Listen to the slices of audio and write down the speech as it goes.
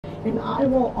and I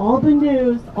want all the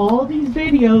news, all these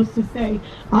videos to say,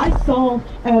 I saw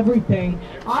everything.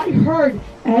 I heard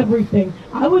everything.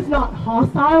 I was not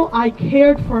hostile. I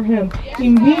cared for him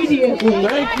immediately.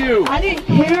 Thank you. I didn't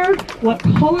care what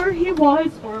color he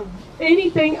was or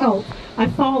anything else. I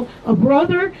saw a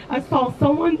brother. I saw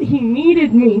someone. He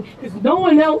needed me because no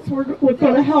one else was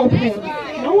going to help him.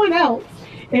 No one else.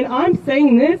 And I'm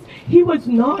saying this, he was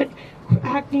not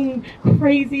acting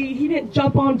crazy. He didn't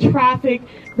jump on traffic.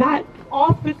 That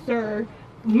officer,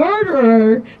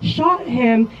 murderer, shot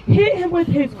him, hit him with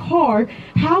his car.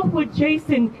 How would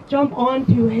Jason jump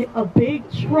onto a big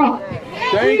truck?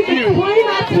 Thank you. Explain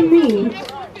that to me.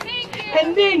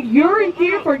 And then you're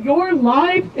here for your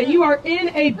life, and you are in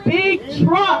a big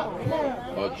truck.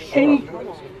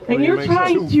 And you're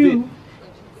trying to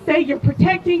say you're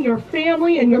protecting your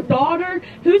family and your daughter.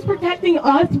 Who's protecting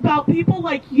us about people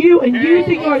like you and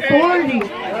using your authority?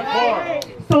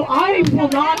 So I will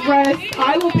not rest.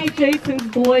 I will be Jason's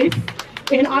voice,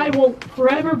 and I will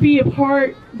forever be a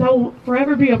part. That will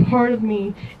forever be a part of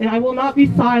me, and I will not be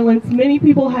silenced. Many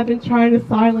people have been trying to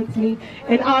silence me,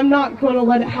 and I'm not going to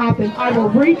let it happen. I will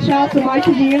reach out to my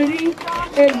community,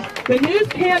 and the news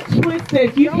can't twist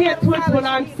this. You can't twist what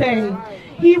I'm saying.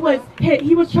 He was hit.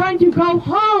 He was trying to go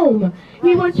home.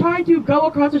 He was trying to go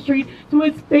across the street to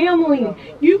his family.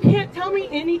 You can't tell me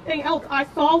anything else. I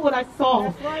saw what I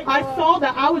saw. I saw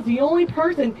that I was the only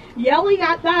person yelling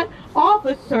at that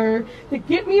officer to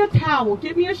get me a towel,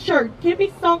 get me a shirt, give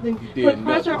me something to put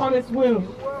pressure on his wound.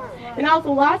 And I was the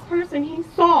last person he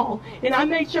saw. And I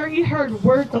made sure he heard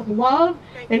words of love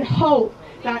and hope.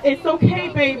 That it's okay,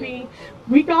 baby.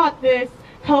 We got this.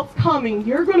 Help's coming.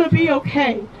 You're going to be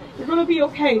okay. You're going to be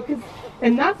okay.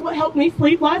 And that's what helped me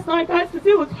sleep last night, guys, because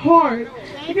it was hard.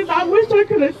 Because I wish I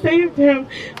could have saved him.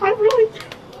 I really...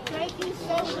 Thank you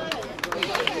so much.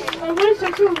 I wish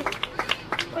I could have.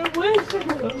 I wish I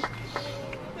could have.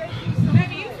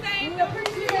 Maybe you saved the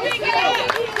person.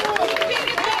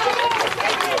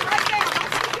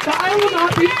 But I will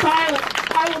not be silent.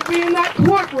 I will be in that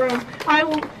courtroom.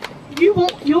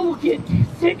 You will get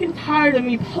sick and tired of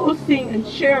me posting and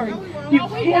sharing. You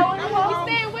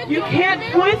can't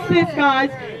twist this,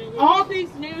 guys. All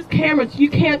these news cameras, you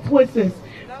can't twist this.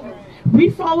 We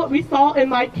saw what we saw, and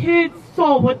my kids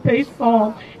saw what they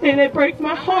saw, and it breaks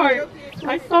my heart.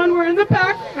 My son were in the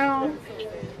background.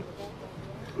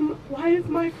 Why is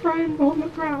my friend on the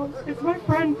ground? Is my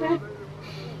friend dead?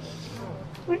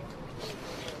 It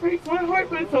breaks my heart,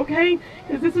 but it's okay,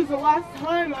 because this is the last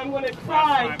time I'm going to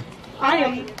cry. I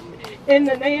am in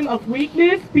the name of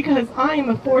weakness, because I am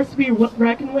a force to be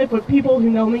reckoned with people who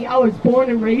know me. I was born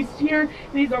and raised here.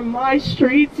 These are my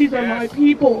streets. These are my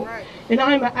people. And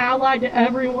I'm an ally to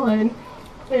everyone.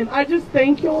 And I just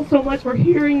thank you all so much for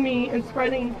hearing me and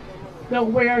spreading the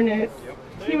awareness.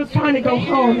 He was trying to go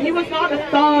home. He was not a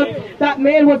thug. That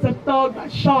man was a thug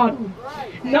that shot him.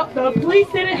 No, the police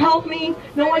didn't help me.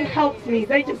 No one helped me.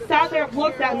 They just sat there and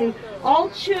looked at me, all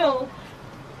chill.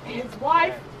 His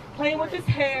wife playing with his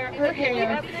hair, her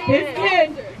hair, his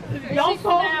kids, y'all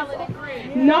saw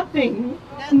nothing,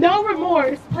 no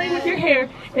remorse, playing with your hair.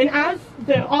 And as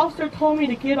the officer told me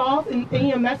to get off and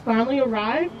EMS finally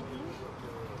arrived,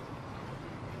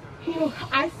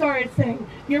 I started saying,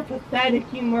 you're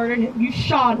pathetic, you murdered him, you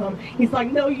shot him. He's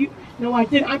like, no, I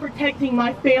didn't. I'm protecting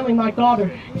my family, my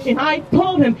daughter. And I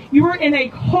told him, you were in a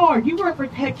car, you weren't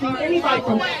protecting anybody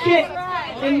from shit.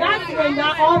 And that's when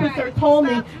that officer told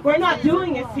me, we're not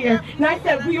doing this here. And I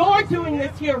said, we are doing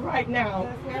this here right now.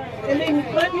 And then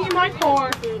he put me in my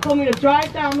car, told me to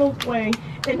drive down the way.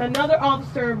 And another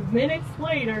officer, minutes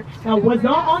later, that was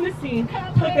not on the scene,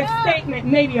 took a statement,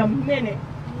 maybe a minute.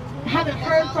 Haven't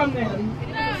heard from them.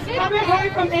 Haven't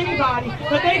heard from anybody,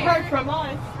 but they heard from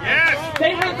us. Yes.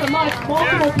 They heard from us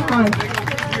multiple times.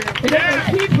 And they're going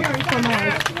to keep hearing from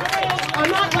us. I'm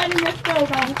not letting this go,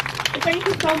 guys. Thank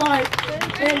you so much.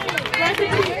 And rest in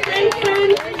peace, Jason.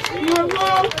 You are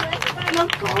loved. And I'm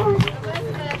sorry.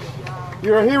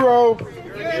 You're a hero.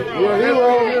 You're a hero.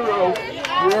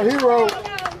 You're a hero.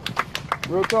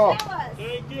 Real talk.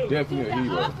 Definitely a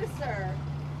hero. Officer,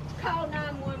 call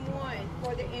 911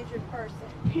 for the injured person.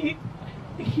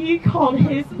 He called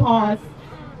his boss,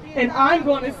 and I'm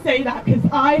going to say that because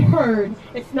I heard,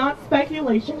 it's not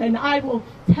speculation, and I will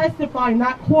testify in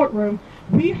that courtroom.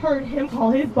 We heard him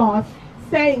call his boss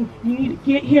saying, you need to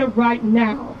get here right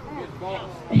now.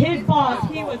 His boss,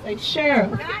 he was a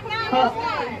sheriff.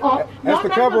 That's the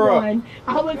cover-up.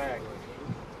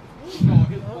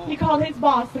 He called his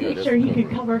boss to make sure he could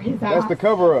cover his ass. That's the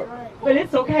cover-up. But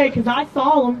it's okay because I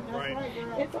saw him.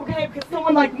 It's okay because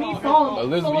someone like me saw him.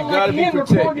 Elizabeth, Someone you gotta like be him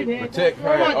reported protected. it. Protect her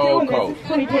We're at not all doing this. costs. It's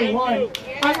 2021.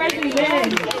 I'm raising men.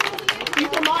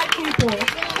 These are my people.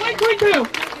 2022.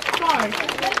 Sorry.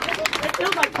 It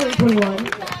feels like 2021.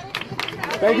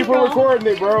 Thank you for recording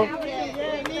it, bro.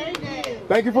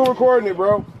 Thank you for recording it,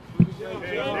 bro.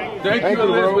 Thank you,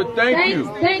 Elizabeth. Thank you.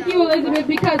 Thank you, Elizabeth,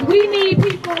 because we need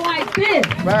people like this.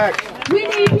 Facts. We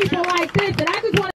need people like this, and I just want